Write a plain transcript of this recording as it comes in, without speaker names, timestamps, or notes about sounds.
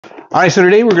All right, so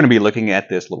today we're going to be looking at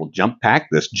this little jump pack,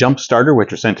 this jump starter,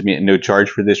 which was sent to me at no charge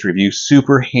for this review.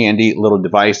 Super handy little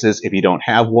devices. If you don't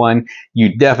have one,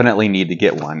 you definitely need to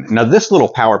get one. Now, this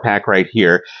little power pack right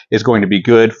here is going to be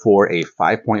good for a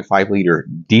 5.5 liter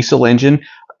diesel engine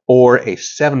or a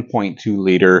 7.2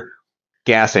 liter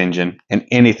gas engine and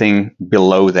anything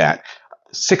below that.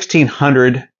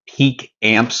 1600 peak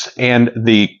amps, and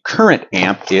the current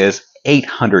amp is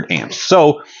 800 amps.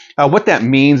 So what that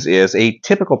means is a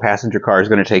typical passenger car is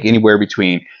going to take anywhere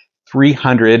between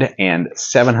 300 and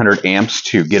 700 amps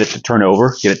to get it to turn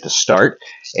over, get it to start.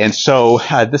 And so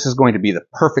this is going to be the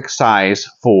perfect size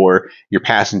for your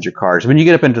passenger cars. When you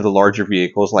get up into the larger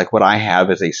vehicles, like what I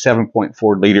have is a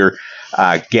 7.4 liter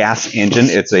gas engine.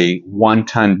 It's a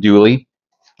 1-ton dually.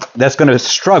 That's going to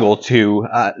struggle to,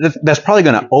 that's probably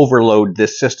going to overload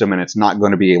this system, and it's not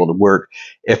going to be able to work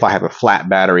if I have a flat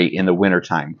battery in the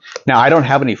wintertime. Now, I don't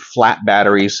have any flat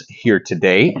batteries here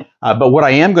today, but what I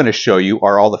am going to show you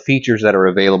are all the features that are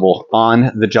available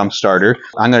on the jump starter.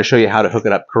 I'm going to show you how to hook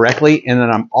it up correctly, and then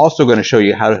I'm also going to show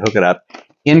you how to hook it up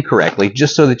incorrectly,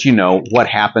 just so that you know what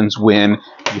happens when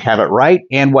you have it right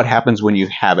and what happens when you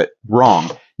have it wrong.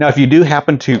 Now, if you do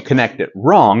happen to connect it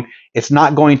wrong, it's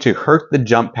not going to hurt the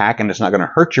jump pack and it's not going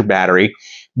to hurt your battery.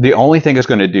 The only thing it's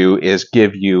going to do is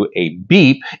give you a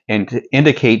beep and to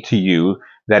indicate to you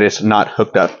that it's not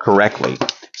hooked up correctly.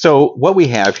 So what we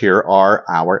have here are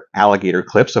our alligator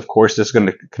clips. Of course, this is going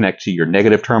to connect to your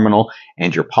negative terminal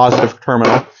and your positive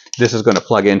terminal. This is going to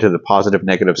plug into the positive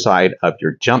negative side of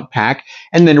your jump pack.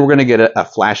 And then we're going to get a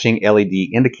flashing LED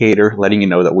indicator letting you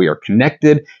know that we are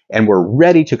connected and we're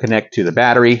ready to connect to the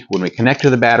battery. When we connect to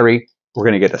the battery, we're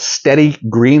going to get a steady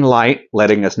green light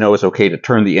letting us know it's okay to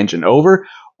turn the engine over,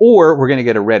 or we're going to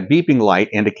get a red beeping light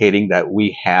indicating that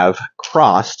we have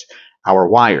crossed our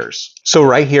wires. So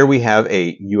right here we have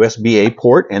a USB-A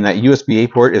port, and that USB-A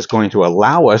port is going to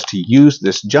allow us to use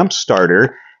this jump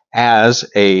starter as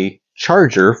a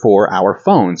charger for our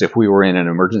phones. If we were in an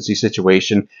emergency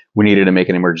situation, we needed to make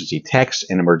an emergency text,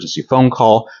 an emergency phone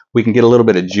call, we can get a little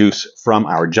bit of juice from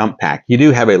our jump pack. You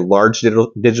do have a large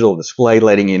digital display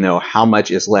letting you know how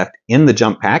much is left in the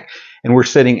jump pack, and we're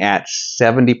sitting at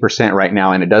 70% right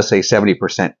now, and it does say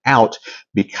 70% out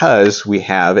because we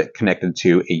have it connected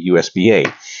to a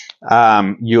USB-A.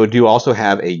 You do also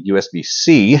have a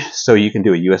USB-C, so you can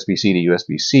do a USB-C to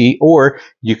USB-C, or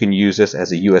you can use this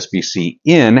as a USB-C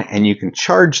in, and you can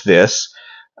charge this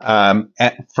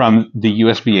from the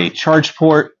USB-A charge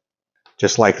port,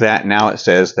 just like that. Now it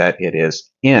says that it is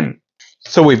in.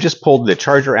 So we've just pulled the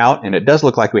charger out, and it does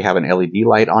look like we have an LED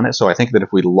light on it, so I think that if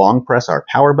we long press our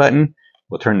power button,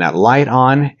 we'll turn that light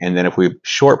on, and then if we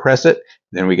short press it,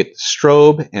 then we get the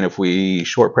strobe, and if we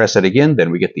short press it again,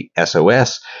 then we get the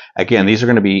SOS. Again, these are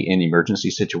going to be in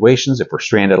emergency situations. If we're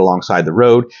stranded alongside the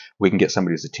road, we can get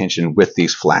somebody's attention with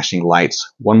these flashing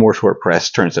lights. One more short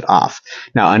press turns it off.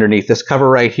 Now, underneath this cover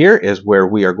right here is where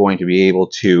we are going to be able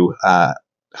to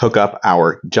hook up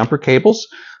our jumper cables.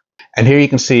 And here you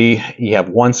can see you have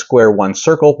one square, one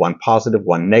circle, one positive,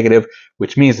 one negative,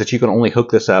 which means that you can only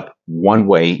hook this up one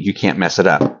way. You can't mess it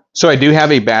up. So I do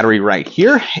have a battery right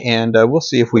here, and we'll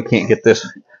see if we can't get this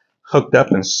hooked up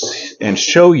and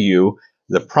show you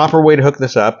the proper way to hook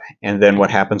this up, and then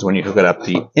what happens when you hook it up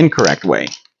the incorrect way.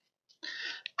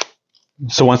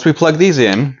 So once we plug these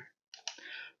in,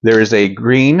 there is a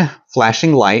green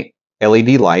flashing light,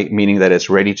 LED light, meaning that it's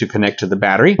ready to connect to the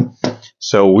battery.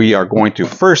 So we are going to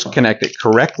first connect it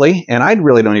correctly, and I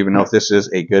really don't even know if this is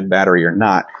a good battery or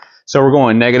not. So we're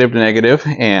going negative to negative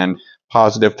and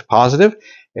positive to positive,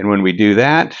 and when we do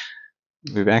that,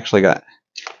 we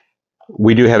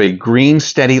do have a green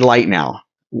steady light now,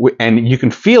 and you can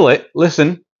feel it.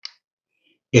 Listen,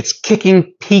 it's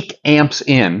kicking peak amps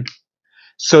in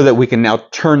so that we can now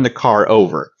turn the car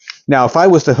over. Now, if I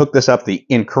was to hook this up the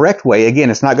incorrect way, again,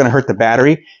 it's not going to hurt the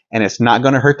battery and it's not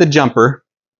going to hurt the jumper.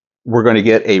 We're going to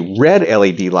get a red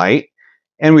LED light,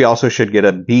 and we also should get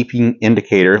a beeping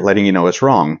indicator letting you know it's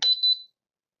wrong.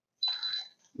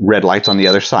 Red lights on the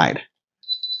other side.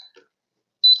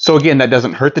 So again, that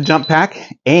doesn't hurt the jump pack,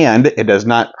 and it does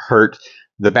not hurt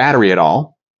the battery at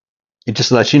all. It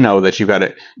just lets you know that you've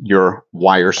got your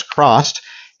wires crossed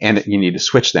and you need to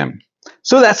switch them.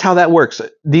 So that's how that works.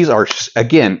 These are,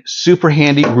 again, super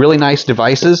handy, really nice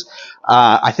devices.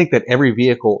 I think that every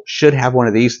vehicle should have one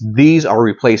of these. These are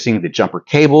replacing the jumper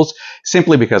cables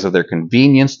simply because of their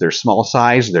convenience, their small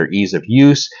size, their ease of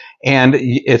use, and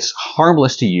it's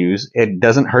harmless to use. It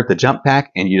doesn't hurt the jump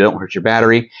pack, and you don't hurt your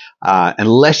battery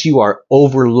unless you are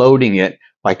overloading it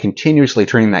by continuously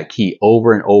turning that key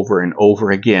over and over and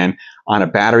over again on a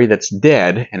battery that's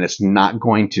dead, and it's not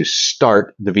going to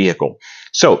start the vehicle.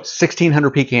 So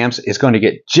 1600 peak amps is going to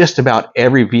get just about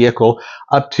every vehicle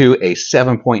up to a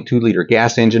 7.2 liter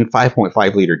gas engine,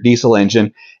 5.5 liter diesel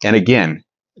engine. And again,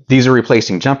 these are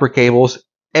replacing jumper cables.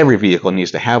 Every vehicle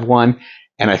needs to have one.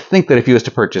 And I think that if you was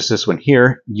to purchase this one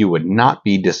here, you would not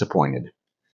be disappointed.